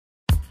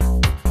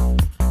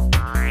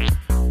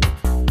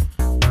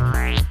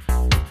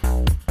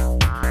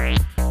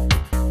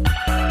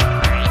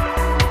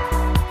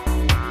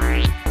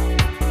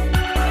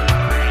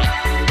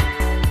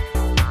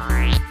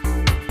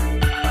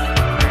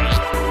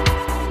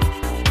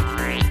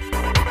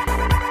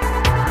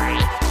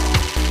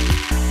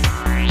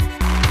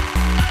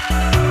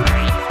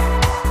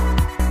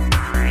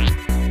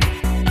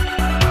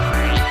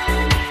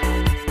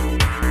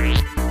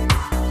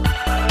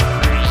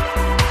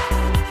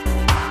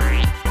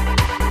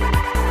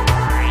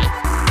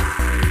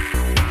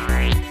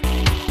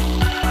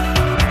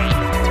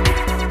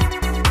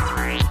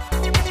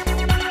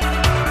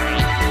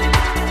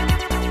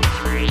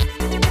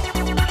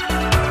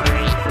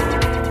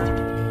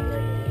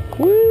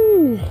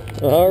Woo!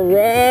 All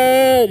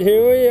right,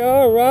 here we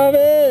are,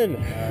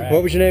 Robin. Right.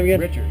 What was your name again?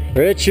 Richard.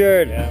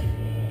 Richard. Yeah.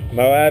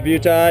 Moab,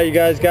 Utah. You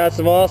guys got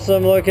some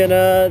awesome looking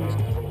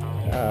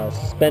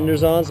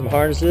suspenders on, some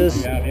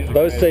harnesses. Yeah, these are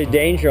both great. say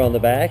danger on the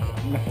back.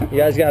 You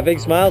guys got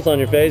big smiles on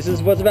your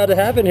faces. What's about to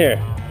happen here?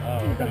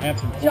 Oh, we're gonna have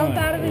some fun. Jump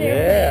out of an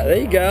Yeah, there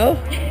you go.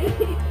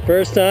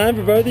 First time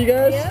for both of you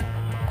guys? Yep.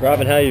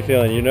 Robin, how you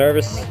feeling? You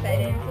nervous?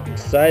 Excited.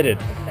 Excited.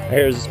 I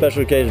hear there's a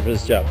special occasion for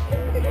this jump.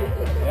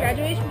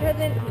 Graduation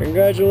present.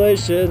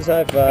 Congratulations,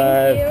 high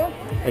five. Thank you.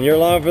 And you're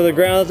along for the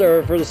grounds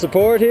or for the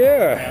support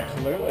here?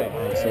 Absolutely.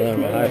 Excellent.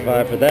 Well, high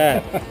five for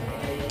that.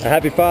 A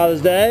happy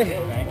Father's Day.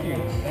 Thank you.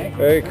 Thank you.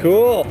 Very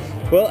cool.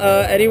 Well,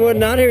 anyone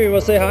not here you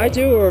want to say hi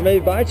to or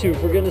maybe bye to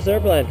if we're getting this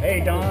airplane?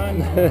 Hey, Don.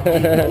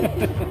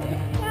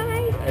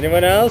 Bye.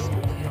 Anyone else?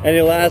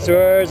 Any last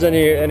words?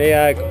 Any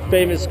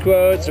famous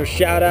quotes or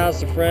shout outs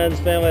to friends,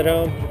 family at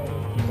home?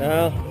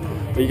 No?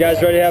 Are you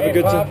guys ready to have a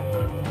good time?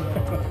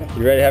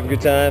 You ready to have a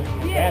good time?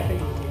 Yeah.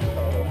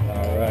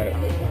 All right.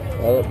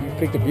 Well, you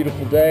picked a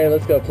beautiful day.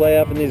 Let's go play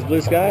up in these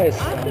blue skies.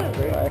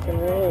 Awesome. Rock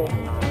and roll.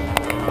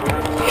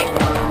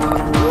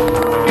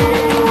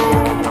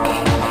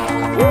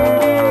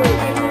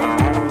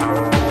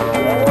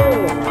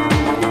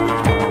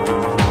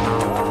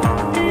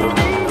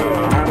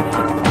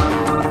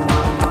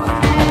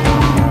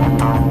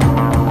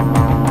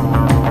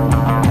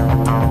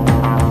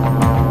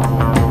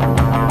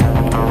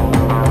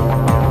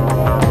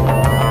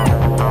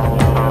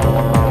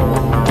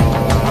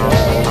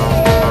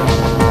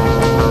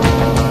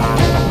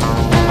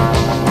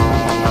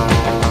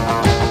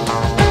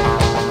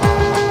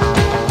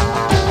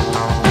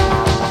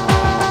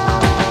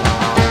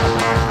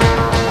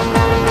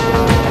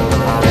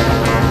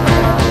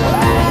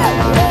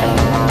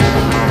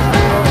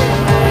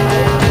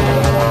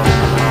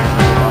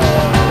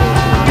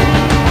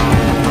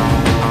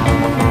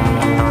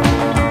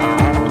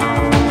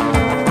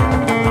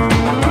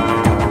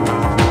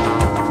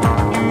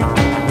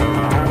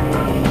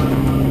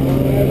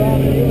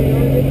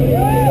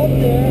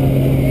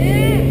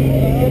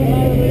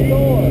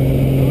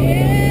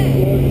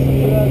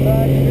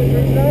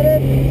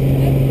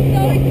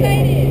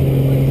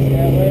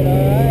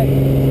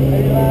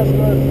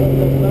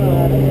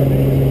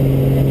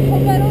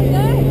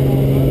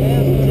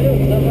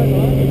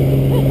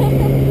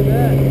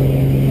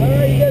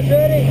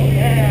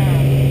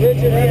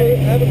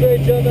 Have a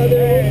great jump out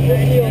there. We'll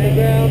see you on the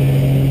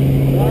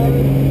ground.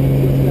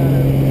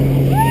 Robin,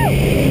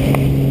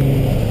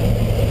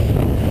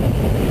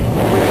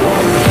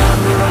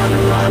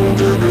 Run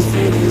to the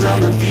cities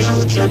of the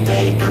future,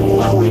 take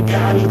what we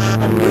got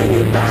and bring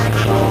it back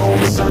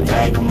home. So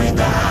take me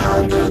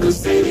down to the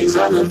cities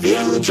of the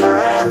future.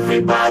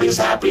 Everybody's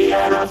happy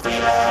and I feel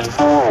at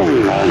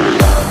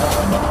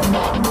home.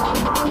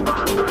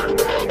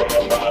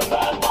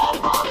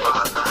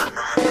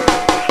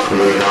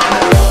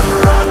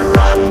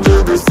 Run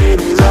to the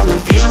cities of the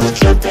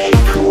future, take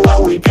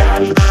what we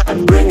got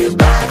and bring it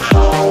back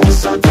home.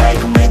 So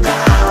take me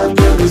down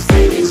to the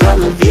cities of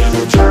the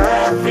future.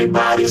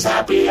 Everybody's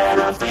happy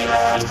and I feel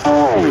at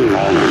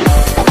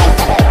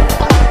home.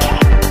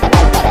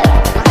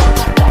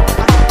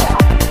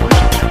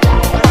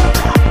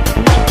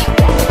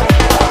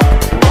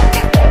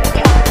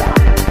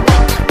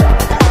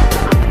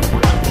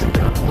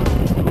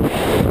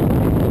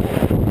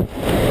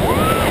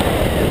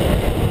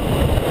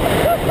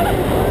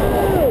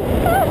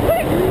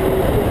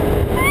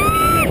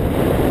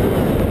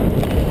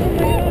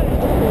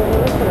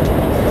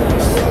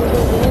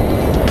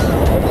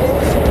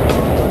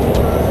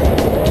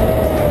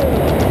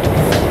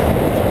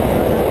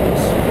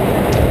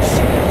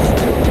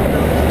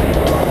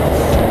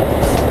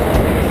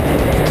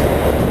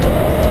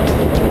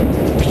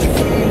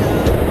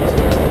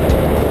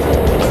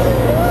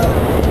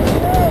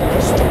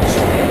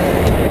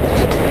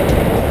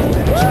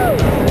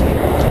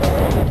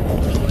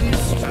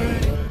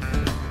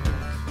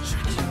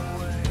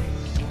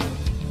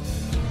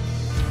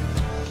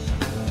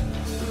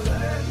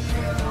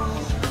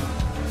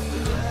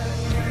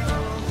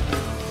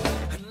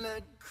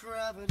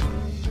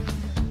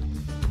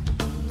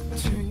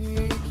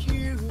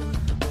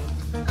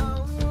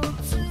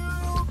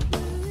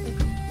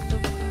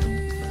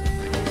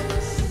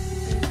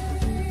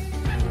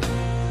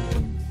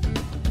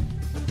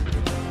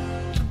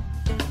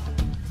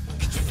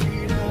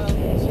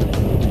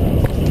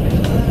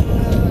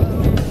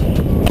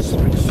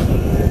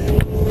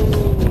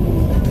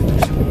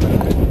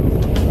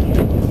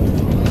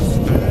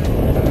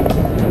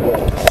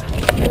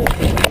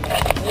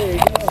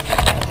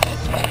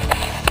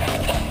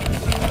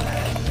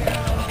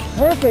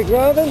 Perfect,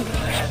 Robin.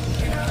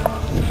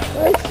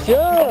 Nice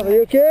job. Are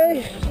you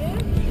okay?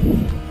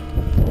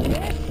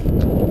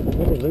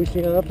 Let me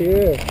loosen you up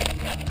here.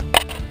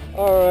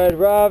 All right,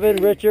 Robin,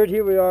 Richard,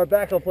 here we are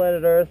back on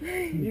planet Earth.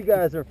 You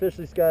guys are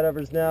officially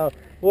skydivers now.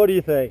 What do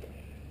you think?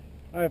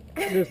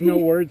 There's no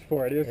words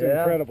for it. It's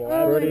incredible.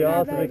 Oh, Pretty my God,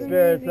 awesome that's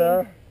experience,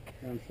 amazing. huh?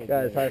 I'm so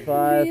Guys, glad. high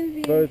five,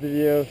 Amazing. both of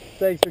you.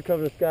 Thanks for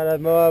coming to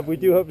Skydive Moab. We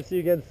do hope to see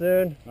you again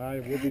soon. I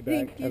will be back.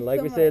 Thank you And like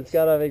so we say at much.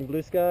 skydiving,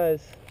 blue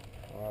skies.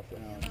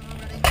 Awesome.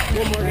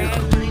 One more,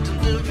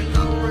 guys.